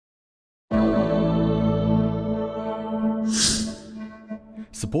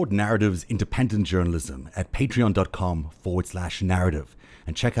Support Narrative's independent journalism at patreon.com/narrative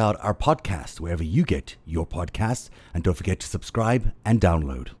and check out our podcast wherever you get your podcasts. And don't forget to subscribe and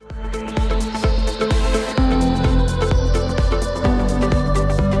download.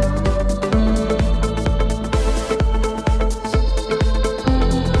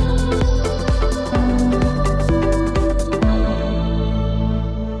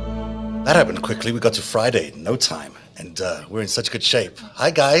 That happened quickly. We got to Friday in no time, and we're in such good shape.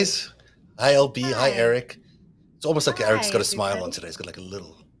 Hi, guys. Hi, LB. Hi, Eric. It's almost like Eric's got a smile on today. He's got like a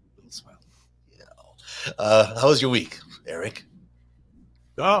little smile. Yeah. How was your week, Eric?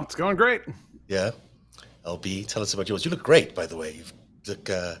 Oh, it's going great. Yeah. LB, tell us about yours. You look great, by the way. You look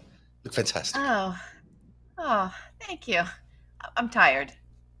fantastic. Oh, thank you. I'm tired.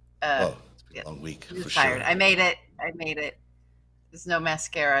 It's been a long week. I'm for tired. Sure. I made it. There's no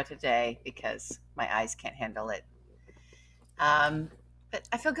mascara today because my eyes can't handle it. But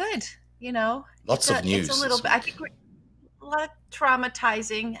I feel good. You know, Lots of news. It's a little bit. I think a lot of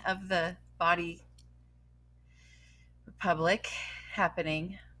traumatizing of the body republic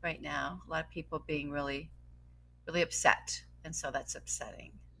happening right now. A lot of people being really, really upset, and so that's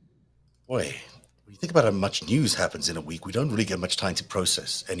upsetting. Boy, when you think about how much news happens in a week, we don't really get much time to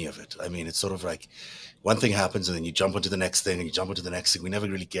process any of it. I mean, it's sort of like one thing happens and then you jump onto the next thing and you jump onto the next thing. We never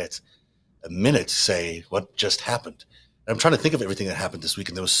really get a minute to say what just happened. And I'm trying to think of everything that happened this week,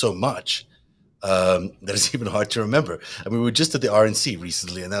 and there was so much that it's even hard to remember. I mean, we were just at the RNC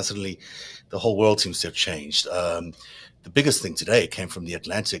recently, and now suddenly the whole world seems to have changed. The biggest thing today came from the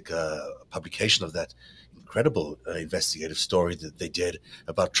Atlantic publication of that incredible investigative story that they did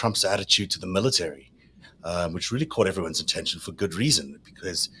about Trump's attitude to the military, which really caught everyone's attention for good reason,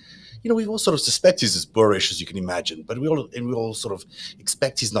 because we all sort of suspect he's as boorish as you can imagine, but we all sort of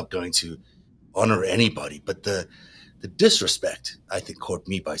expect he's not going to honor anybody. But the disrespect, I think, caught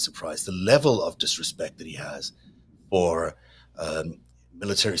me by surprise. The level of disrespect that he has for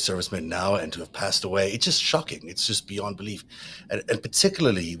military servicemen now and to have passed away, it's just shocking. It's just beyond belief. And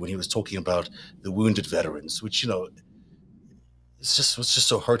particularly when he was talking about the wounded veterans, which, was just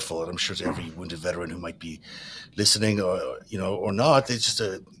so hurtful. And I'm sure to every wounded veteran who might be listening or not, it's just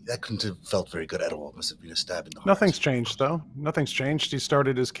that couldn't have felt very good at all. It must have been a stab in the heart. Nothing's changed, though. Nothing's changed. He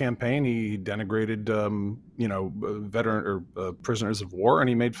started his campaign. He denigrated, veteran or prisoners of war, and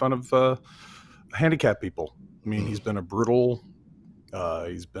he made fun of handicapped people. I mean, he's been a brutal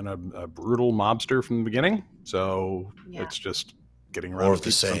mobster from the beginning. So It's just getting around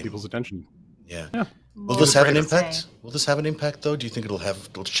to some people's attention. Yeah. Will this have an impact? Will this have an impact, though? Do you think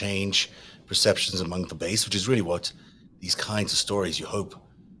it'll change perceptions among the base, which is really what these kinds of stories you hope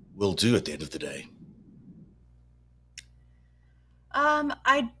will do at the end of the day?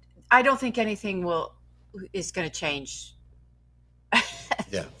 I don't think anything is going to change.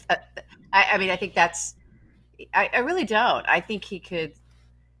 Yeah. I mean, I think I really don't. I think he could,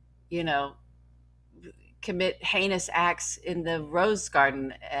 commit heinous acts in the Rose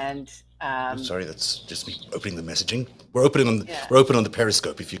Garden and. I'm sorry, that's just me opening the messaging. We're open on the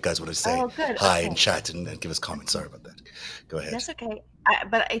Periscope if you guys want to say hi and chat and give us comments. Sorry about that. Go ahead. That's okay.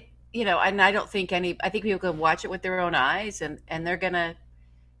 I don't think I think people can watch it with their own eyes, and they're gonna,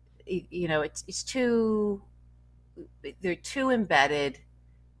 it's too, they're too embedded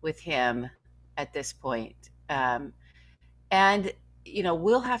with him at this point, and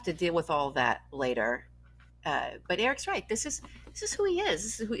we'll have to deal with all that later. But Eric's right. This is who he is.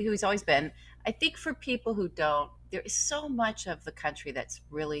 This is who he's always been. I think for people who don't, there is so much of the country that's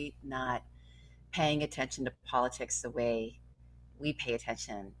really not paying attention to politics the way we pay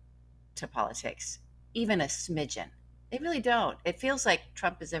attention to politics, even a smidgen. They really don't. It feels like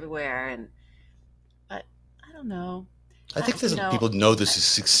Trump is everywhere, but I don't know. I think people know this is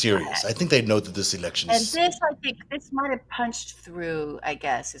serious. I think they know that this election is. And I think this might have punched through, I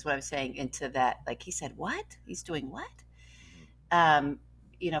guess, is what I'm saying, into that. Like he said, what? He's doing what?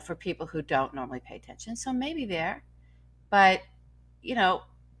 For people who don't normally pay attention. So maybe there. But, the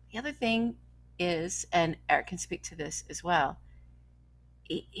other thing is, and Eric can speak to this as well,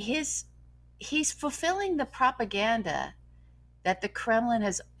 he's fulfilling the propaganda that the Kremlin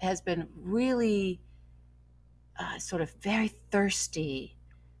has been really sort of very thirsty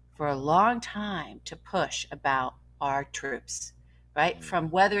for a long time to push about our troops, right?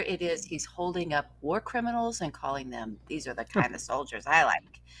 From whether it is he's holding up war criminals and calling them, these are the kind of soldiers I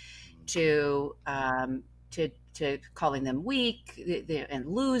like, to calling them weak and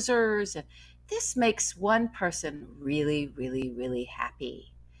losers. And this makes one person really, really, really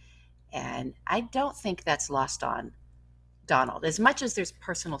happy. And I don't think that's lost on Donald. As much as there's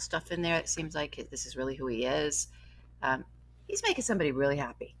personal stuff in there, it seems like this is really who he is. he's making somebody really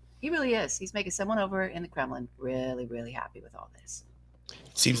happy. He really is. He's making someone over in the Kremlin really, really happy with all this.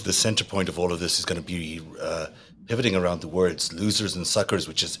 It seems the center point of all of this is going to be pivoting around the words losers and suckers,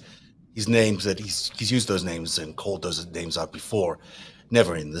 which is his names that he's used those names and called those names out before,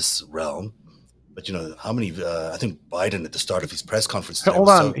 never in this realm. But how many? I think Biden at the start of his press conference today Hold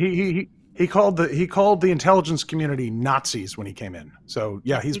was on, he called the intelligence community Nazis when he came in. So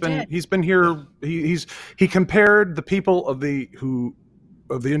yeah, Yes, he did. he's been here. He compared the people of the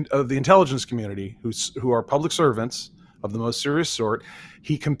intelligence community who are public servants of the most serious sort.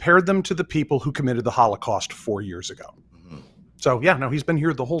 He compared them to the people who committed the Holocaust 4 years ago. Mhm. So yeah, no, he's been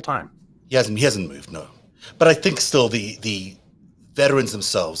here the whole time. He hasn't moved, no. But I think still the veterans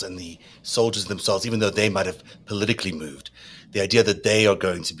themselves and the soldiers themselves, even though they might have politically moved, the idea that they are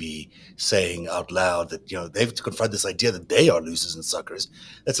going to be saying out loud that they've to confront this idea that they are losers and suckers.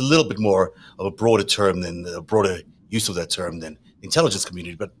 That's a little bit more of a broader term than a broader use of that term than the intelligence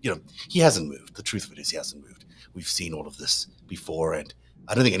community. But he hasn't moved. The truth of it is he hasn't moved. We've seen all of this before, and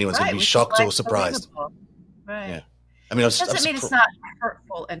I don't think anyone's going to be which is shocked why or it's surprised. believable. Right. Yeah. I mean, Doesn't mean it's not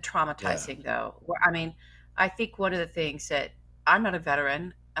hurtful and traumatizing, though. I mean, I think one of the things that I'm not a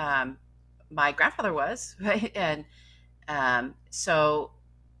veteran. My grandfather was, right, and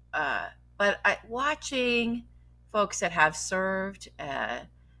but watching folks that have served, have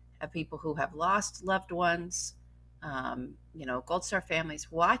people who have lost loved ones, Gold Star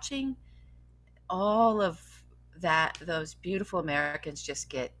families, watching all of those beautiful Americans just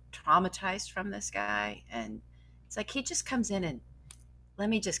get traumatized from this guy, and it's like he just comes in and let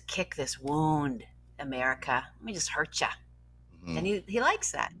me just kick this wound, America. Let me just hurt you. Mhm. And he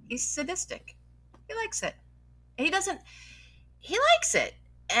likes that. He's sadistic. He likes it. And he likes it.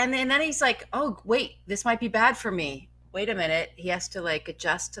 And then he's like, oh, wait, this might be bad for me. Wait a minute. He has to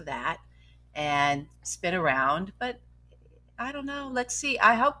adjust to that and spin around. But I don't know. Let's see.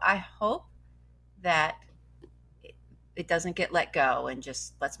 I hope that it doesn't get let go and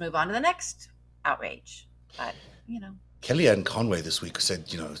just let's move on to the next outrage. But, Kellyanne Conway this week said,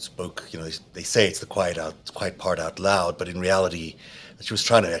 spoke, they say it's the quiet part out loud, but in reality, she was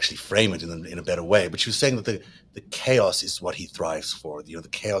trying to actually frame it in a better way. But she was saying that the chaos is what he thrives for. The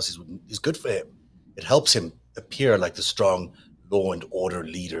chaos is good for him. It helps him appear like the strong law and order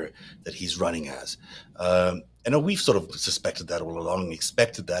leader that he's running as. And we've sort of suspected that all along and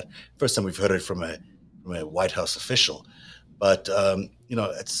expected that. First time we've heard it from a White House official. But,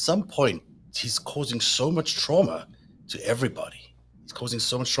 at some point, he's causing so much trauma to everybody. He's causing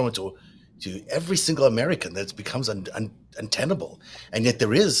so much trauma to every single American that it becomes untenable. And yet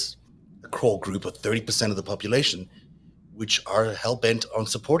there is a core group of 30% of the population which are hell-bent on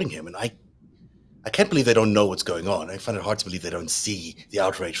supporting him. And I can't believe they don't know what's going on. I find it hard to believe they don't see the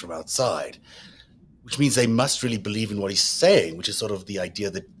outrage from outside, which means they must really believe in what he's saying, which is sort of the idea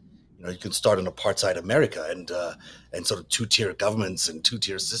that you can start an apartheid America and sort of two-tier governments and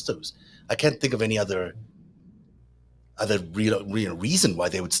two-tier systems. I can't think of any other real reason why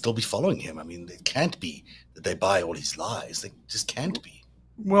they would still be following him. I mean, it can't be that they buy all his lies. They just can't be.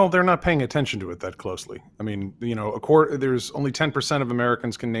 Well, they're not paying attention to it that closely. I mean, there's only 10% of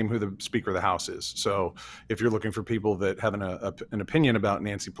Americans can name who the Speaker of the House is. So if you're looking for people that have an opinion about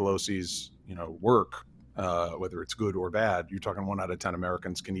Nancy Pelosi's, work, whether it's good or bad, you're talking 1 out of 10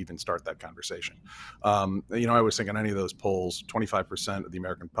 Americans can even start that conversation. I was thinking any of those polls, 25% of the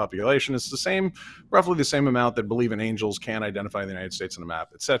American population is roughly the same amount that believe in angels, can identify the United States on the map,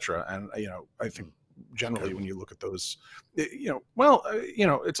 et cetera. And, I think generally when you look at those,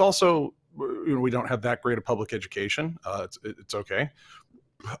 it's also, we don't have that great a public education. It's okay.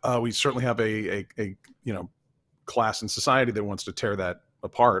 We certainly have a class in society that wants to tear that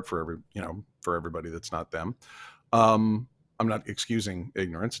apart for everybody that's not them. I'm not excusing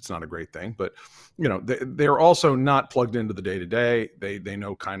ignorance. It's not a great thing, but they're also not plugged into the day to day. They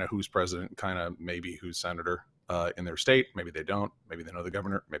know kind of who's president, kind of maybe who's senator in their state. Maybe they don't. Maybe they know the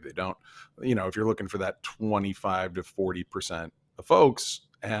governor. Maybe they don't. If you're looking for that 25 to 40% of folks,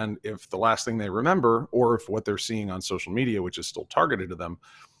 and if the last thing they remember, or if what they're seeing on social media, which is still targeted to them,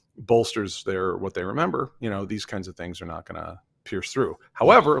 bolsters what they remember, these kinds of things are not going to pierce through.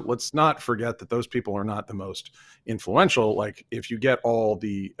 However, let's not forget that those people are not the most influential. Like if you get all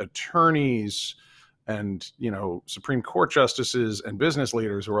the attorneys and, Supreme Court justices and business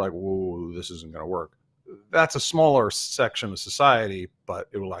leaders who are like, whoa, this isn't going to work. That's a smaller section of society, but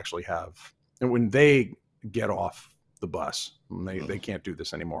it will actually have, and when they get off the bus, they can't do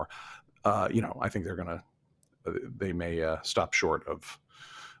this anymore. I think they may stop short of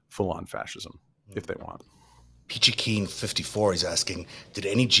full-on fascism if they want. Peachy Keen 54 is asking, did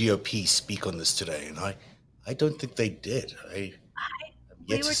any GOP speak on this today? And I I don't think they did. I'm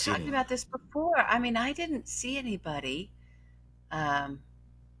yet We to were see talking anyone. about this before. I mean, I didn't see anybody. Um,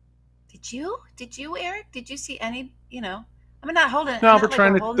 did you? Did you, Eric? Did you see any? I'm not holding. No, Not like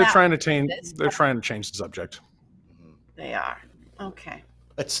we're holding they're out trying to change this, they're but trying to change the subject. Mhm. they are. Okay.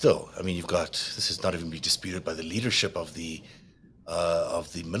 But still, I mean, you've got this is not even be disputed by the leadership of the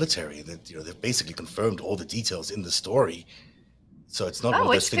military. That they've basically confirmed all the details in the story. So it's not one Oh, of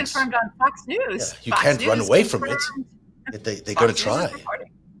those it's things. confirmed on Fox Yeah, News. you Fox can't run News away from it. confirmed. They're going to Fox News is try. reporting.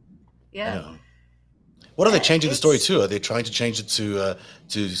 I Yeah. know. What are they changing the story It's to? Are they trying to change it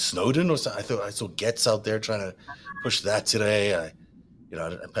to Snowden or something? I thought I saw Getz out there trying to push that today. I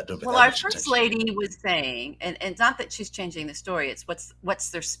don't pay Well, that our much first attention. lady was saying, and it's not that she's changing the story. It's what's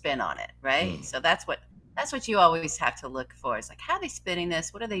their spin on it, right? Mm. So that's what you always have to look for. It's like, how are they spinning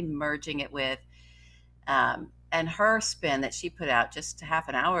this? What are they merging it with? And her spin that she put out just half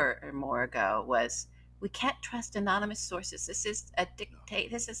an hour or more ago was, we can't trust anonymous sources. This is a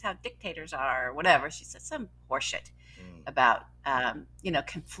dictate. This is how dictators are, or whatever. She said some horseshit Mm. about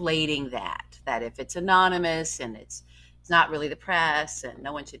conflating that if it's anonymous and it's not really the press and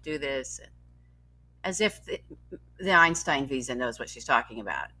no one should do this, and as if the Einstein visa knows what she's talking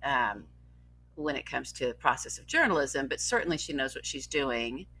about when it comes to the process of journalism. But certainly she knows what she's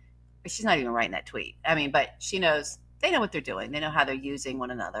doing. She's not even writing that tweet. I mean, but she knows, they know what they're doing. They know how they're using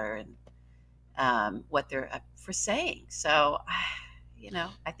one another and what they're up for saying. So,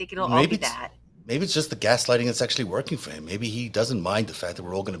 I think it'll all Maybe be it's that. maybe it's just the gaslighting that's actually working for him. Maybe he doesn't mind the fact that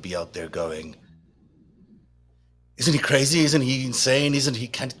we're all going to be out there going, isn't he crazy? Isn't he insane? Isn't he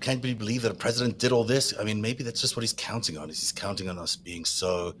can't he believe that a president did all this? I mean, maybe that's just what he's counting on. Is he's counting on us being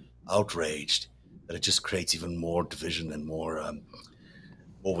so outraged that it just creates even more division and more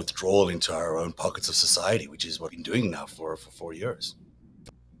withdrawal into our own pockets of society, which is what we've been doing now for 4 years.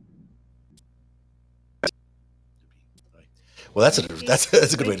 Well, that's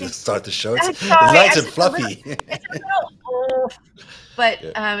a good way to start the show. It's I'm sorry. light It's and just a little, fluffy. it's a little off, but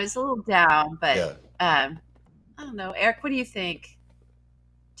Yeah. it's a little down. But Yeah. I don't know, Eric. What do you think?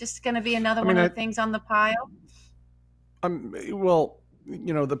 Just going to be another I one mean, of the things on the pile? well,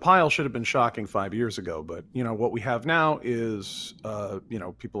 the pile should have been shocking 5 years ago, but what we have now is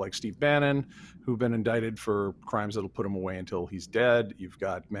people like Steve Bannon, who've been indicted for crimes that'll put him away until he's dead. You've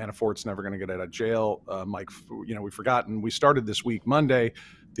got Manafort's never going to get out of jail. Mike, we've forgotten. We started this week Monday.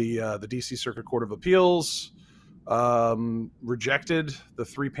 The DC Circuit Court of Appeals rejected the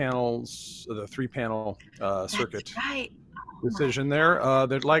three panel circuit That's right. decision there.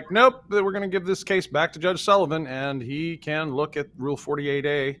 They're like, nope, we're going to give this case back to Judge Sullivan, and he can look at Rule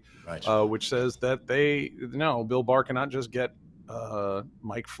 48A, Right. which says that Bill Barr cannot just get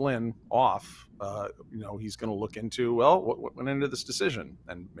Mike Flynn off. He's going to look into, what went into this decision,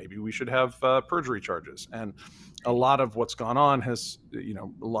 and maybe we should have perjury charges. And a lot of what's gone on has,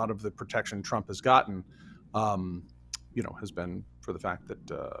 a lot of the protection Trump has gotten, has been for the fact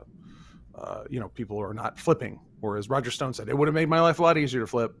that people are not flipping. Or as Roger Stone said, it would have made my life a lot easier to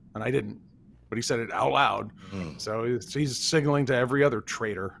flip, and I didn't. But he said it out loud. Mm. So he's signaling to every other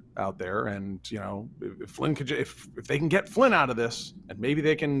traitor out there. And if Flynn if they can get Flynn out of this, and maybe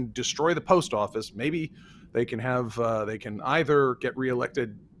they can destroy the post office, maybe they can either get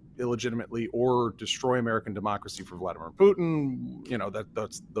reelected illegitimately or destroy American democracy for Vladimir Putin.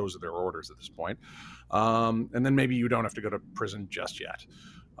 Those are their orders at this point. And then maybe you don't have to go to prison just yet.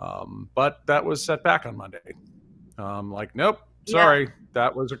 But that was set back on Monday. Nope, sorry,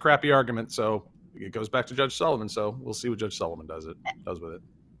 that was a crappy argument. So it goes back to Judge Sullivan. So we'll see what Judge Sullivan does with it.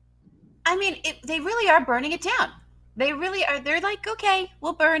 I mean, they really are burning it down. They really are. They're like, okay,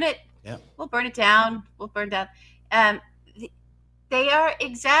 we'll burn it. Yeah. We'll burn it down. We'll burn down. They are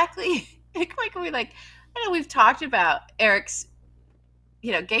exactly like we I know we've talked about Eric's,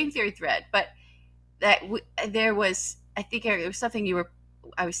 game theory thread, but there was, I think, Eric, there was something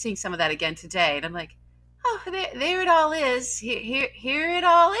I was seeing some of that again today, and I'm like, oh, there it all is. Here it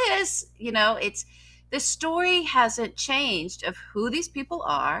all is. It's the story hasn't changed of who these people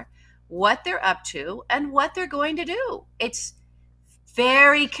are, what they're up to, and what they're going to do. It's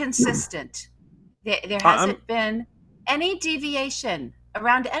very consistent. There hasn't been any deviation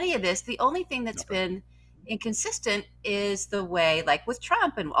around any of this. The only thing that's been inconsistent is the way, like with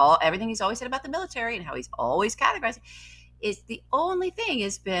Trump and everything he's always said about the military and how he's always categorized, is the only thing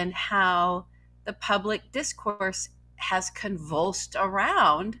has been how the public discourse has convulsed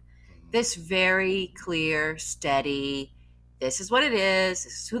around this very clear, steady, this is what it is,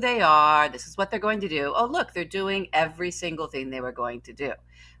 this is who they are, this is what they're going to do. Oh, look, they're doing every single thing they were going to do,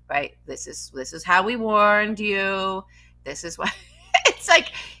 right? This is how we warned you. This is what It's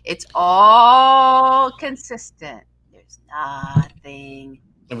like it's all consistent. There's nothing.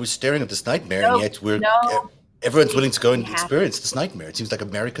 And we're staring at this nightmare, and No, yet no, everyone's willing to go and happy. experience this nightmare. It seems like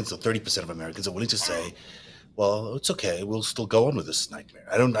Americans, or 30% of Americans, are willing to say, "Well, it's okay. We'll still go on with this nightmare."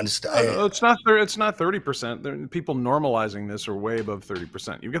 I don't understand. It's not 30%. People normalizing this are way above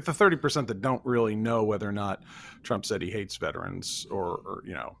 30%. You get the 30% that don't really know whether or not Trump said he hates veterans or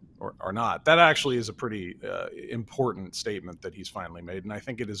not. That actually is a pretty important statement that he's finally made, and I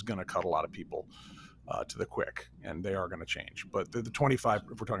think it is going to cut a lot of people to the quick, and they are going to change. But the 25,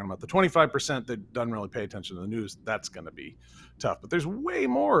 if we're talking about the 25% that doesn't really pay attention to the news, that's going to be tough. But there's way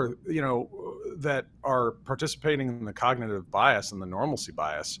more, that are participating in the cognitive bias and the normalcy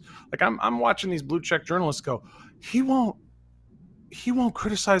bias. Like I'm watching these blue check journalists go, he won't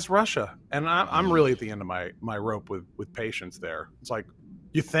criticize Russia, and I'm really at the end of my rope with patience there. It's like,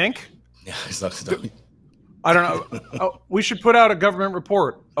 you think? Yeah, it's not. I don't know. Oh, we should put out a government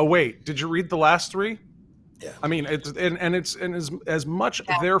report. Oh wait, did you read the last three? Yeah. I mean, it's as much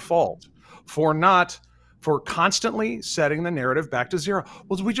their fault for constantly setting the narrative back to zero.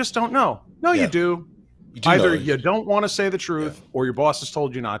 Well, we just don't know. No, Yeah. you do. Either you don't want to say the truth, or your boss has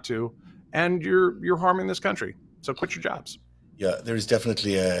told you not to, and you're harming this country. So quit your jobs. Yeah, there is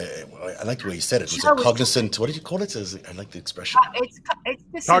definitely I like the way you said it. It was Joe, a cognizant. What did you call it? I like the expression. It's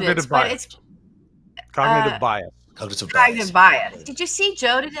dissidence, Cognitive but bias. it's Cognitive bias. Cognitive cognitive bias. bias. Did you see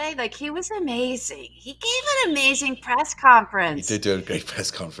Joe today? Like, he was amazing. He gave an amazing press conference. He did do a great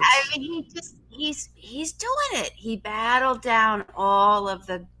press conference. I mean, he's doing it. He battled down all of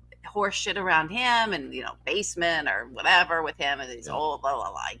the horse shit around him, and basement or whatever with him, and he's old, blah,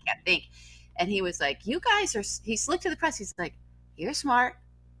 blah, blah, I can't think. And he was like, "You guys are." He slipped to the press. He's like, "You're smart.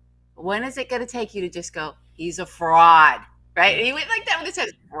 When is it going to take you to just go, he's a fraud?" Right? And he went like that with his head,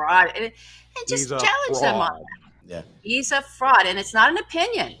 fraud, and just challenge them on that. Yeah. He's a fraud, and it's not an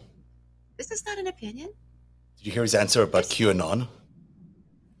opinion. This is not an opinion. Did you hear his answer about QAnon?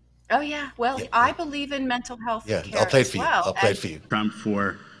 Oh yeah. Well, I believe in mental health care. I'll play it for you. Well. I'll play it for you. Trump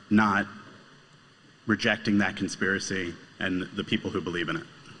for not rejecting that conspiracy and the people who believe in it.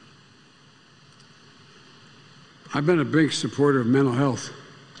 I've been a big supporter of mental health.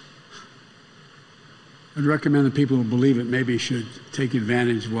 I'd recommend that people who believe it maybe should take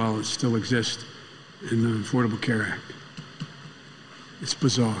advantage while it still exists in the Affordable Care Act. It's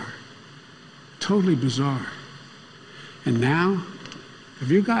bizarre. Totally bizarre. And now,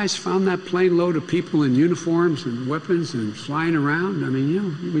 have you guys found that plane load of people in uniforms and weapons and flying around? I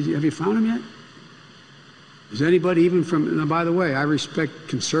mean, have you found them yet? Is anybody even from, now, by the way, I respect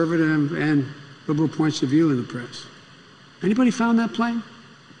conservative and liberal points of view in the press. Anybody found that plane?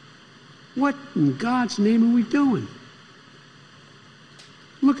 What in God's name are we doing?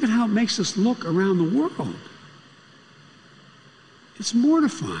 Look at how it makes us look around the world. It's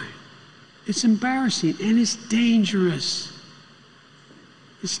mortifying. It's embarrassing, and it's dangerous.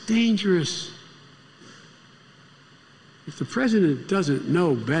 It's dangerous. If the president doesn't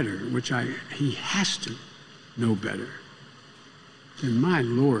know better, which he has to know better, then my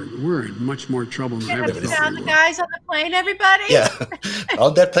Lord, we're in much more trouble than ever. Have you found the guys on the plane, everybody? Yeah.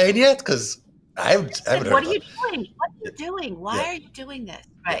 On that plane yet? Because I haven't heard What about are you it. doing? What are you doing? Why Yeah. are you doing this?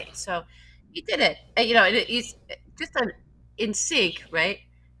 Right. So he did it. He's just in sync, right?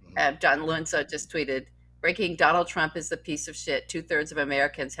 John Lunso just tweeted, breaking: Donald Trump is the piece of shit 2/3 of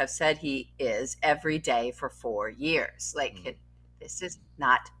Americans have said he is every day for 4 years. This is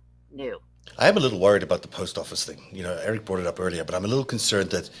not new. I am a little worried about the post office thing. Eric brought it up earlier, but I'm a little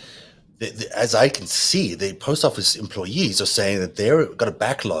concerned that, as I can see, the post office employees are saying that they've got a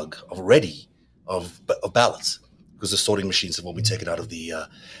backlog already of ballots because the sorting machines have all been taken out of the,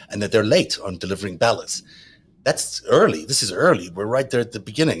 and that they're late on delivering ballots. That's early. This is early. We're right there at the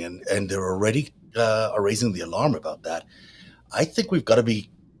beginning, and they're already are raising the alarm about that. I think we've got to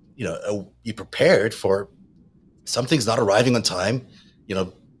be prepared for some things not arriving on time.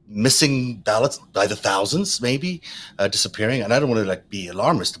 Missing ballots by the thousands, maybe disappearing. And I don't want to be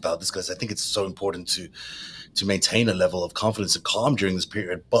alarmist about this because I think it's so important to maintain a level of confidence and calm during this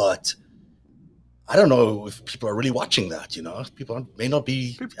period. But I don't know if people are really watching that. People may not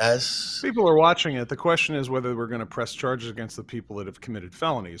be as. People are watching it. The question is whether we're going to press charges against the people that have committed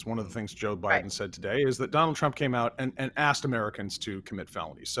felonies. One of the things Joe Biden said today is that Donald Trump came out and asked Americans to commit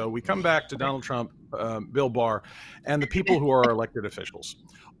felonies. So we come back to Donald Trump, Bill Barr, and the people who are elected officials.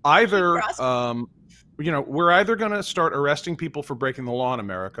 Either, we're either going to start arresting people for breaking the law in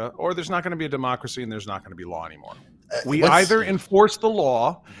America, or there's not going to be a democracy and there's not going to be law anymore. We either enforce the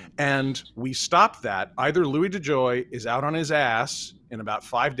law and we stop that. Either Louis DeJoy is out on his ass in about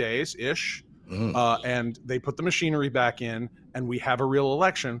 5 days-ish, and they put the machinery back in, and we have a real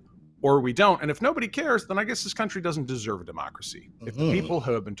election, or we don't. And if nobody cares, then I guess this country doesn't deserve a democracy. If the people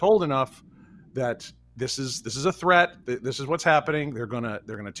who have been told enough that this is a threat, this is what's happening, they're gonna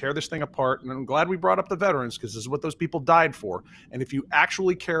tear this thing apart. And I'm glad we brought up the veterans, because this is what those people died for. And if you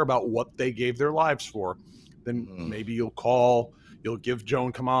actually care about what they gave their lives for, then maybe you'll give Joe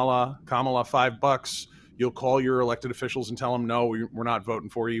and Kamala $5. You'll call your elected officials and tell them, no, we're not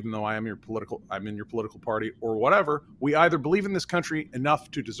voting for you, even though I'm in your political party, or whatever. We either believe in this country enough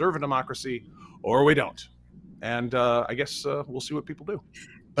to deserve a democracy, or we don't. And I guess we'll see what people do.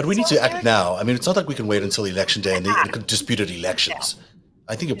 But we need to act now. I mean, it's not like we can wait until election day and they could disputed elections.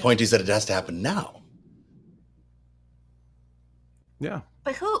 I think your point is that it has to happen now. Yeah.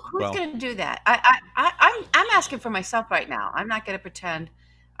 But who's going to do that? I'm asking for myself right now. I'm not going to pretend.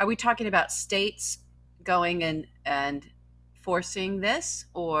 Are we talking about states going and forcing this,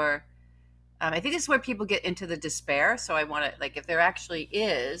 or I think this is where people get into the despair. So I want to, like, if there actually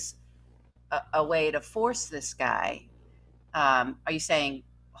is a way to force this guy, are you saying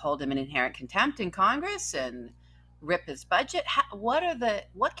hold him in inherent contempt in Congress and rip his budget?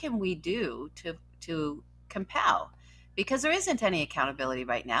 What can we do to compel? Because there isn't any accountability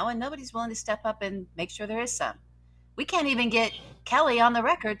right now, and nobody's willing to step up and make sure there is some. We can't even get Kelly on the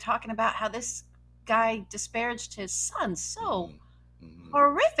record talking about how this guy disparaged his son so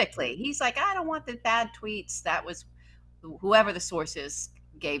horrifically. He's like, I don't want the bad tweets. That was whoever the source is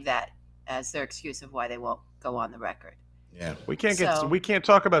gave that as their excuse of why they won't go on the record. Yeah, we can't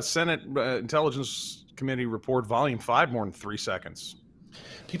talk about Senate Intelligence Committee report Volume 5 more than 3 seconds.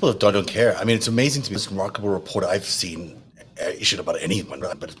 People don't care. I mean, it's amazing to me. This remarkable report I've seen issued about anyone,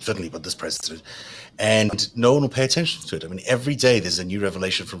 but certainly about this president, and no one will pay attention to it. I mean, every day there's a new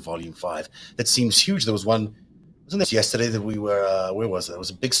revelation from Volume 5 that seems huge. There was one, wasn't this yesterday that we were, where was it? It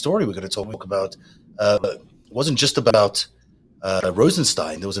was a big story we're going to talk about. It wasn't just about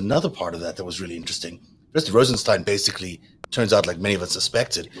Rosenstein. There was another part of that was really interesting. First, Rosenstein basically, turns out, like many of us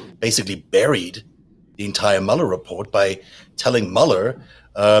suspected, basically buried the entire Mueller report by telling Mueller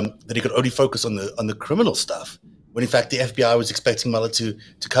that he could only focus on the criminal stuff, when in fact the FBI was expecting Mueller to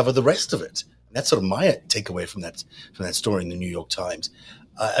cover the rest of it. And that's sort of my takeaway from that story in the New York Times.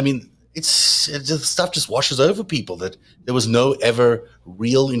 I mean, stuff just washes over people, that there was no ever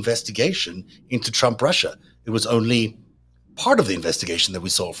real investigation into Trump Russia. It was only part of the investigation that we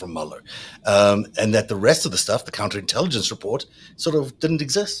saw from Mueller, and that the rest of the stuff, the counterintelligence report, sort of didn't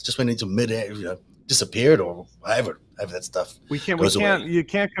exist, just went into midair, disappeared, or however that stuff goes away.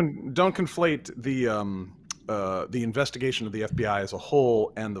 Don't conflate the investigation of the FBI as a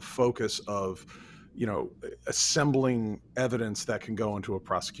whole and the focus of assembling evidence that can go into a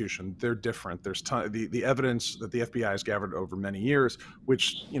prosecution. They're different. There's the evidence that the FBI has gathered over many years,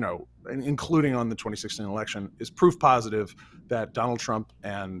 which, including on the 2016 election, is proof positive that Donald Trump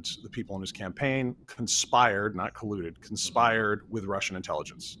and the people in his campaign conspired, not colluded, conspired with Russian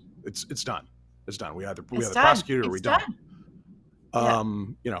intelligence. It's done. It's done. We either prosecute it or we don't.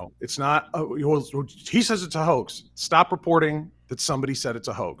 It's not, he says it's a hoax. Stop reporting that somebody said it's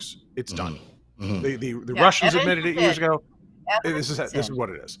a hoax. It's done. The Russians admitted it years ago. This is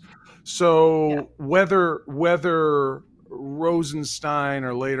what it is. So whether Rosenstein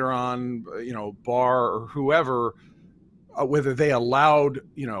or later on, Barr or whoever, whether they allowed,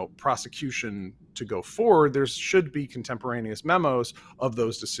 prosecution to go forward, there should be contemporaneous memos of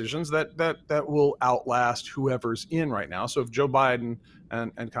those decisions that will outlast whoever's in right now. So if Joe Biden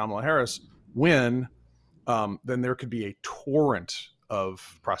and Kamala Harris win, then there could be a torrent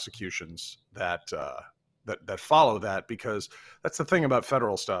of prosecutions that follow that, because that's the thing about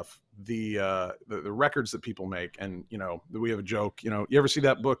federal stuff. The records that people make, and we have a joke. You ever see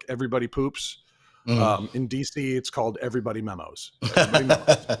that book Everybody Poops? In DC, it's called Everybody Memos.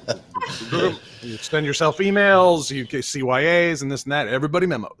 You send yourself emails, you get CYAs and this and that. Everybody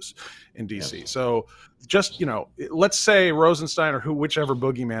Memos in DC. Yeah. So just let's say Rosenstein or whichever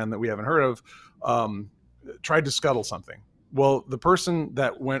boogeyman that we haven't heard of tried to scuttle something. Well, the person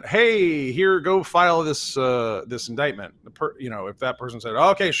that went, hey, here, go file this indictment. If that person said,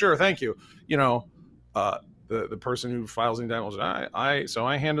 okay, sure, thank you, the person who files the indictment was, so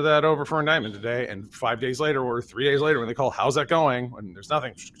I handed that over for indictment today, and 5 days later or 3 days later when they call, how's that going? And there's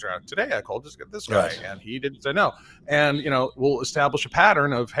nothing. Today I called this guy, right, and he didn't say no. And we'll establish a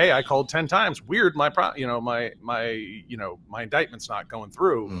pattern of, hey, I called 10 times. Weird, my indictment's not going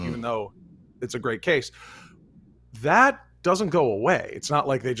through, even though it's a great case. That doesn't go away. It's not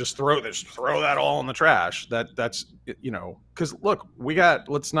like they just throw that all in the trash. That's because look,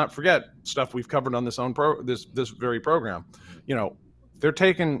 let's not forget stuff we've covered on this very program. they're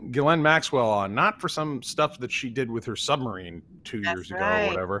taking Ghislaine Maxwell on, not for some stuff that she did with her submarine 2 That's years ago right. or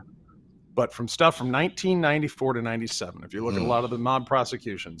whatever, but from stuff from 1994 to 97. If you look at a lot of the mob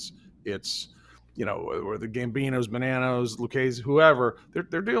prosecutions, it's, or the Gambinos, Bananos, Lucchese, whoever,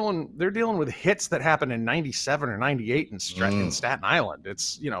 they're dealing with hits that happened in 97 or 98 in Staten Island.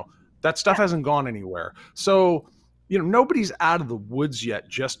 It's, that stuff hasn't gone anywhere. So, nobody's out of the woods yet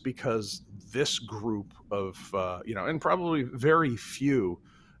just because this group of, and probably very few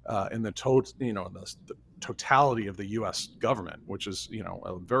in the totality of the U.S. government, which is,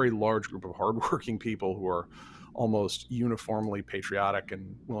 a very large group of hardworking people who are almost uniformly patriotic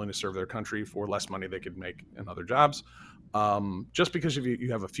and willing to serve their country for less money they could make in other jobs. Just because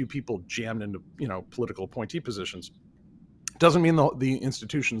you have a few people jammed into, political appointee positions doesn't mean the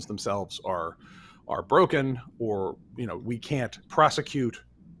institutions themselves are broken, or, we can't prosecute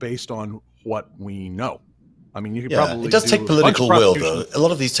based on what we know. I mean, you could probably it does take political will, though. prosecutions. A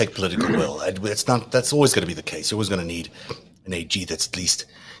lot of these take political will. And that's always going to be the case. You're always going to need an AG that's at least,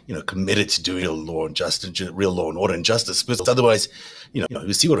 committed to doing real law and order and justice. Because otherwise,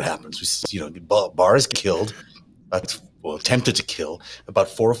 we see what happens. Barr is killed, attempted to kill about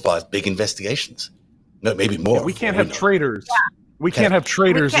 4 or 5 big investigations. No, maybe more. Yeah, we can't have traitors. We can't have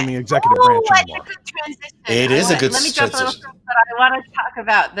traitors in the executive Oh, branch that's anymore. a good transition. It is a good Let me jump a little transition. quick, but I want to talk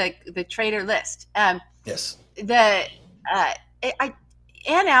about the traitor list. Yes. Anne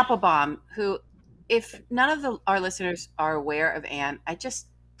Applebaum, who, if none of our listeners are aware of Anne,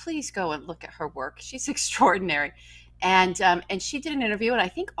 please go and look at her work. She's extraordinary. And she did an interview, and I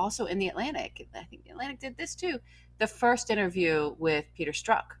think also in The Atlantic. I think The Atlantic did this too. The first interview with Peter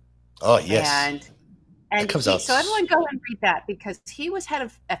Strzok. Oh, yes. And comes out. so everyone go and read that, because he was head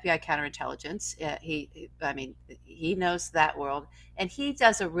of FBI counterintelligence. He knows that world, and he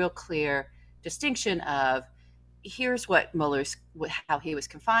does a real clear distinction of, here's what how he was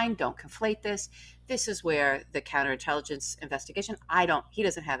confined. Don't conflate this. This is where the counterintelligence investigation. He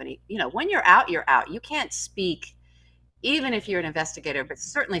doesn't have any, when you're out, you're out. You can't speak, even if you're an investigator, but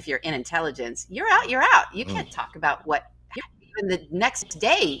certainly if you're in intelligence, you're out, you're out. You can't talk about what, even the next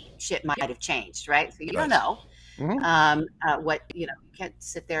day, shit might have changed, right? So you don't know what, you can't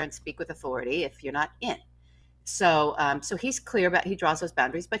sit there and speak with authority if you're not in. So he's clear about, he draws those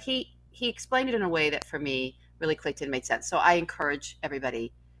boundaries, but he explained it in a way that for me really clicked and made sense. So I encourage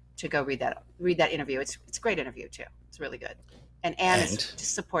everybody to go read that interview. It's a great interview too. It's really good. And to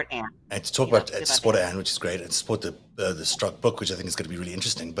support Anne. And to talk about support Anne, which is great, and support the Strzok book, which I think is going to be really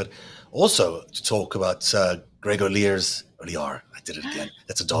interesting. But also to talk about Greg O'Lear. I did it again.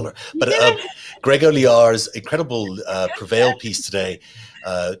 That's $1. But Greg O'Lear's incredible Prevail piece today,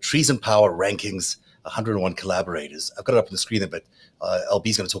 Treason Power Rankings, 101 Collaborators. I've got it up on the screen there, but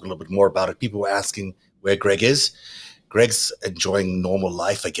LB's going to talk a little bit more about it. People were asking where Greg is. Greg's enjoying normal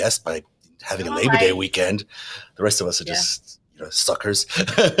life, I guess, by having a Labor Day weekend. The rest of us are just suckers,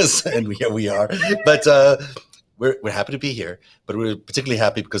 and here we are. But we're happy to be here. But we're particularly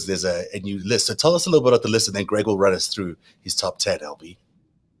happy because there's a new list. So tell us a little bit about the list, and then Greg will run us through his top 10. LB.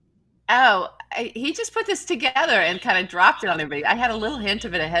 Oh, he just put this together and kind of dropped it on everybody. I had a little hint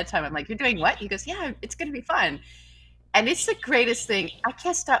of it ahead of time. I'm like, "You're doing what?" He goes, "Yeah, it's going to be fun." And it's the greatest thing. I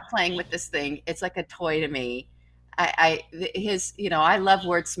can't stop playing with this thing. It's like a toy to me. I love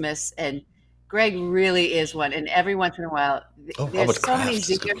wordsmiths, and Greg really is one. And every once in a while, there's so many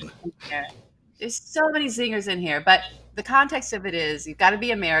zingers in here. There's so many zingers in here. But the context of it is, you've got to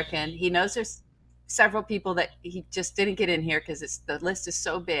be American. He knows there's several people that he just didn't get in here because the list is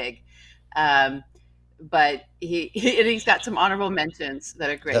so big. But he's got some honorable mentions that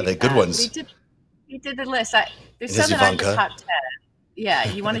are great. Yeah, they're good ones. He did the list. There's some that aren't the top 10.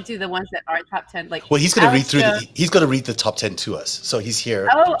 Yeah, you want to do the ones that aren't top 10. Well, he's going to read through. He's going to read the top 10 to us. So he's here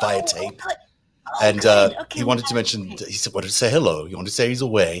via tape. And he wanted to mention. He wanted to say hello. He wanted to say he's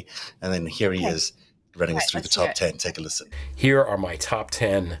away, and then here he is running us through the top 10. Take a listen. Here are my top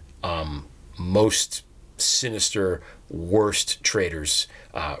 10 most sinister, worst traitors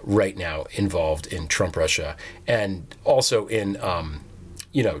right now involved in Trump Russia, and also in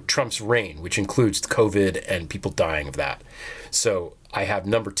Trump's reign, which includes COVID and people dying of that. So I have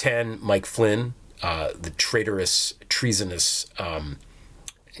number 10, Mike Flynn, the traitorous, treasonous,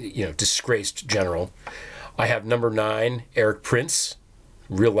 disgraced general. I have number 9, Eric Prince,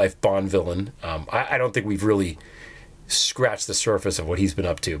 real life Bond villain. I don't think we've really scratched the surface of what he's been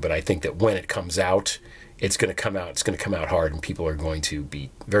up to, but I think that when it comes out, it's going to come out. It's going to come out hard, and people are going to be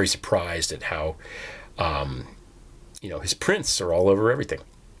very surprised at how, his prints are all over everything.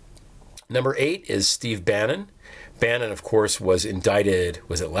 Number 8 is Steve Bannon. Bannon, of course, was indicted,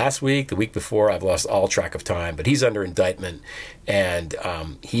 was it last week, the week before? I've lost all track of time, but he's under indictment, and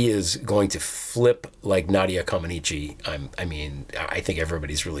he is going to flip like Nadia Comaneci. I think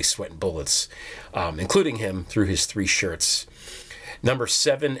everybody's really sweating bullets, including him through his 3 shirts. Number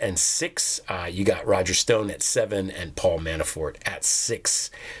 7 and 6, you got Roger Stone at 7 and Paul Manafort at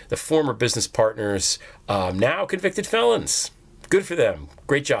 6. The former business partners, now convicted felons. Good for them.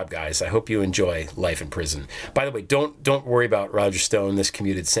 Great job, guys. I hope you enjoy life in prison. By the way, don't worry about Roger Stone, this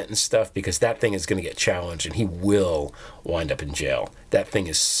commuted sentence stuff, because that thing is going to get challenged and he will wind up in jail. That thing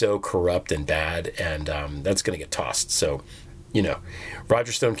is so corrupt and bad, and that's going to get tossed. So,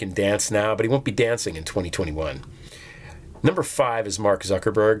 Roger Stone can dance now, but he won't be dancing in 2021. Number 5 is Mark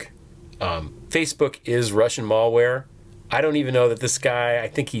Zuckerberg. Facebook is Russian malware. I don't even know that this guy, I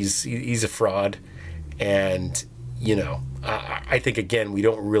think he's a fraud. And, I think, again, we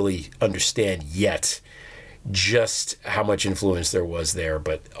don't really understand yet just how much influence there was there.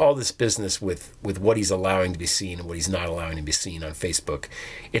 But all this business with what he's allowing to be seen and what he's not allowing to be seen on Facebook,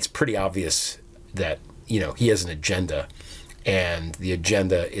 it's pretty obvious that, he has an agenda. And the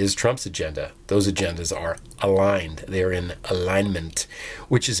agenda is Trump's agenda. Those agendas are aligned. They're in alignment,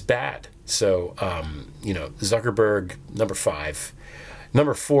 which is bad. So, Zuckerberg, number 5.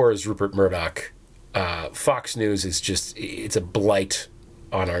 Number 4 is Rupert Murdoch. Fox News is it's a blight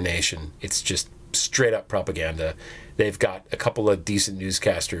on our nation. It's just straight up propaganda. They've got a couple of decent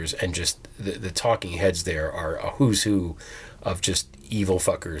newscasters, and just the talking heads there are a who's who of just evil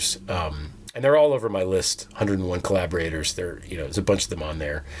fuckers. And they're all over my list, 101 collaborators. There's a bunch of them on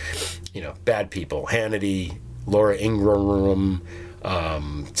there. Bad people. Hannity, Laura Ingraham,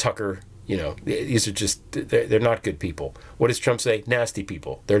 Tucker. These are just, they're not good people. What does Trump say? Nasty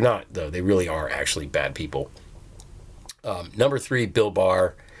people. They're not, though. They really are actually bad people. Number 3, Bill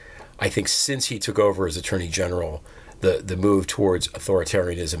Barr. I think since he took over as Attorney General, the move towards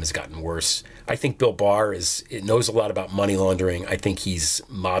authoritarianism has gotten worse. I think Bill Barr knows a lot about money laundering. I think he's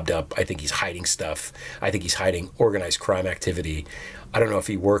mobbed up. I think he's hiding stuff. I think he's hiding organized crime activity. I don't know if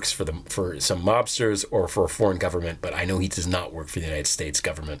he works for some mobsters or for a foreign government, but I know he does not work for the United States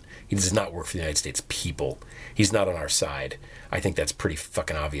government. He does not work for the United States people. He's not on our side. I think that's pretty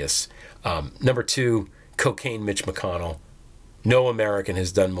fucking obvious. Number 2, cocaine Mitch McConnell. No American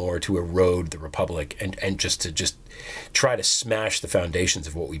has done more to erode the republic and just try to smash the foundations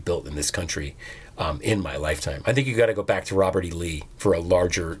of what we built in this country in my lifetime. I think you got to go back to Robert E. Lee for a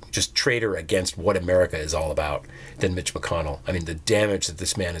larger just traitor against what America is all about than Mitch McConnell. I mean, the damage that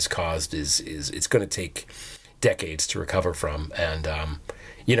this man has caused is it's going to take decades to recover from. And,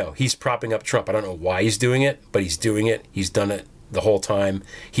 he's propping up Trump. I don't know why he's doing it, but he's doing it. He's done it the whole time.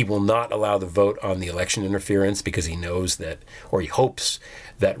 He will not allow the vote on the election interference because he knows that, or he hopes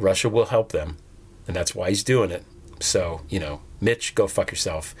that Russia will help them. And that's why he's doing it. So, Mitch, go fuck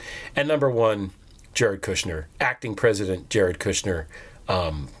yourself. And number 1, Jared Kushner, acting president Jared Kushner.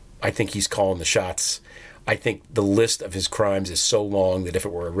 I think he's calling the shots. I think the list of his crimes is so long that if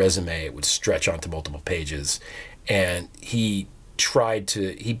it were a resume, it would stretch onto multiple pages. And he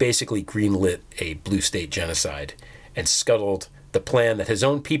basically greenlit a blue state genocide and scuttled the plan that his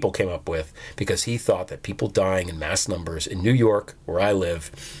own people came up with because he thought that people dying in mass numbers in New York, where I live,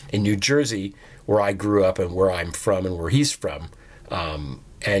 in New Jersey, where I grew up and where I'm from and where he's from,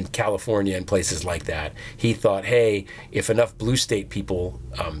 and California and places like that, he thought, hey, if enough blue state people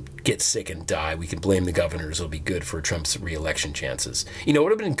get sick and die, we can blame the governors. It'll be good for Trump's re-election chances. It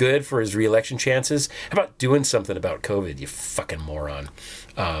would have been good for his re-election chances. How about doing something about COVID, you fucking moron?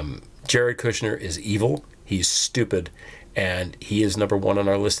 Jared Kushner is evil. He's stupid, and he is number 1 on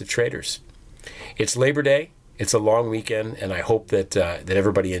our list of traitors. It's Labor Day. It's a long weekend, and I hope that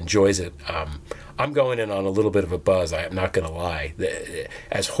everybody enjoys it. I'm going in on a little bit of a buzz. I am not going to lie.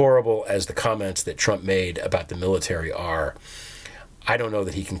 As horrible as the comments that Trump made about the military are, I don't know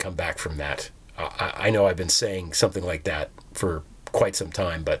that he can come back from that. I know I've been saying something like that for quite some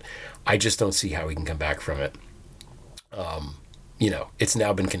time, but I just don't see how he can come back from it. It's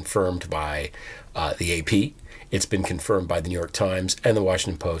now been confirmed by the AP. It's been confirmed by the New York Times and the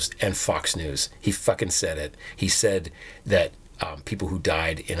Washington Post and Fox News. He fucking said it. He said that people who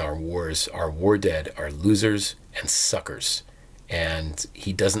died in our wars, our war dead, are losers and suckers. And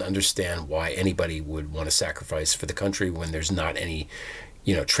he doesn't understand why anybody would want to sacrifice for the country when there's not any,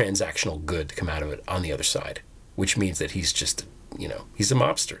 transactional good to come out of it on the other side, which means that he's just, he's a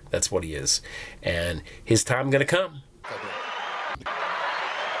mobster. That's what he is. And his time going to come.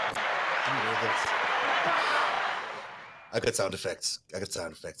 I got sound effects.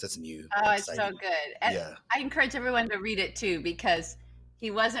 That's new. Oh, it's so good. And Yeah. I encourage everyone to read it too, because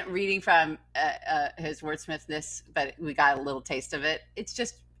he wasn't reading from his wordsmithness, but we got a little taste of it. It's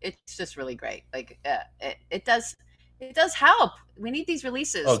just really great. Like it does help. We need these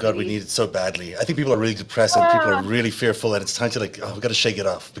releases. Oh God, we need it so badly. I think people are really depressed and people are really fearful, and it's time to we've got to shake it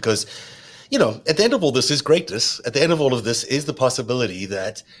off, because at the end of all this is greatness. At the end of all of this is the possibility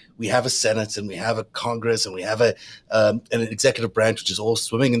that we have a Senate and we have a Congress and we have an executive branch which is all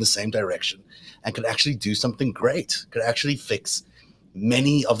swimming in the same direction and could actually do something great, could actually fix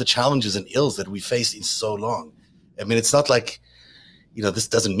many of the challenges and ills that we faced in so long. I mean, it's not like, this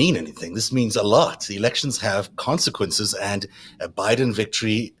doesn't mean anything. This means a lot. The elections have consequences, and a Biden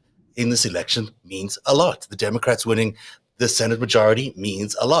victory in this election means a lot. The Democrats winning the Senate majority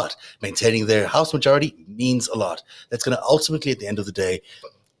means a lot. Maintaining their House majority means a lot. That's going to ultimately, at the end of the day,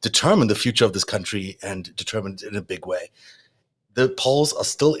 determine the future of this country, and determine it in a big way. The polls are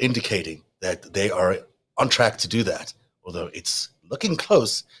still indicating that they are on track to do that, although it's looking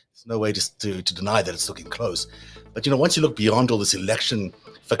close. There's no way to deny that it's looking close. But, once you look beyond all this election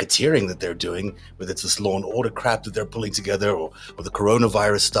fucketeering that they're doing, whether it's this law and order crap that they're pulling together or the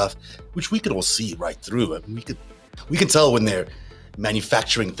coronavirus stuff, which we can all see right through. I mean, we can tell when they're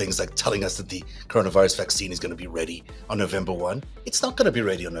manufacturing things like telling us that the coronavirus vaccine is going to be ready on November 1. It's not going to be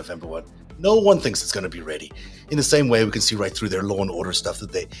ready on November 1. No one thinks it's going to be ready. In the same way, we can see right through their law and order stuff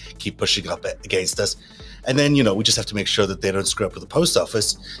that they keep pushing up against us. And then, we just have to make sure that they don't screw up with the post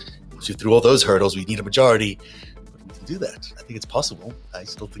office. So through all those hurdles, we need a majority. But we can do that. I think it's possible. I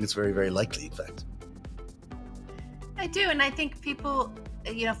still think it's very, very likely, in fact. I do. And I think people,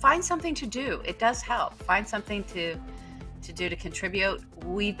 find something to do. It does help. Find something to do to contribute.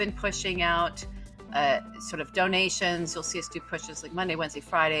 We've been pushing out sort of donations. You'll see us do pushes like Monday, Wednesday,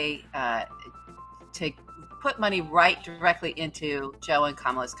 Friday to put money right directly into Joe and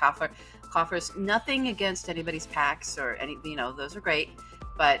Kamala's coffers. Nothing against anybody's PACs or any, those are great,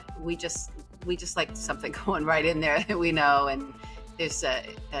 but we just like something going right in there that we know, and there's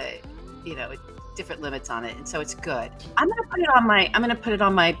different limits on it, and so it's good. I'm gonna put it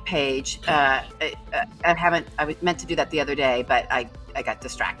on my page. I was meant to do that the other day, but I got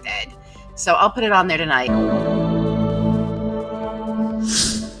distracted, so I'll put it on there tonight.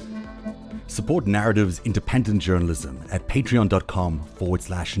 Support Narrative's independent journalism at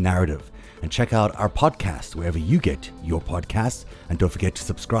patreon.com/narrative, and check out our podcast wherever you get your podcasts, and don't forget to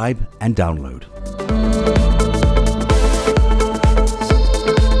subscribe and download.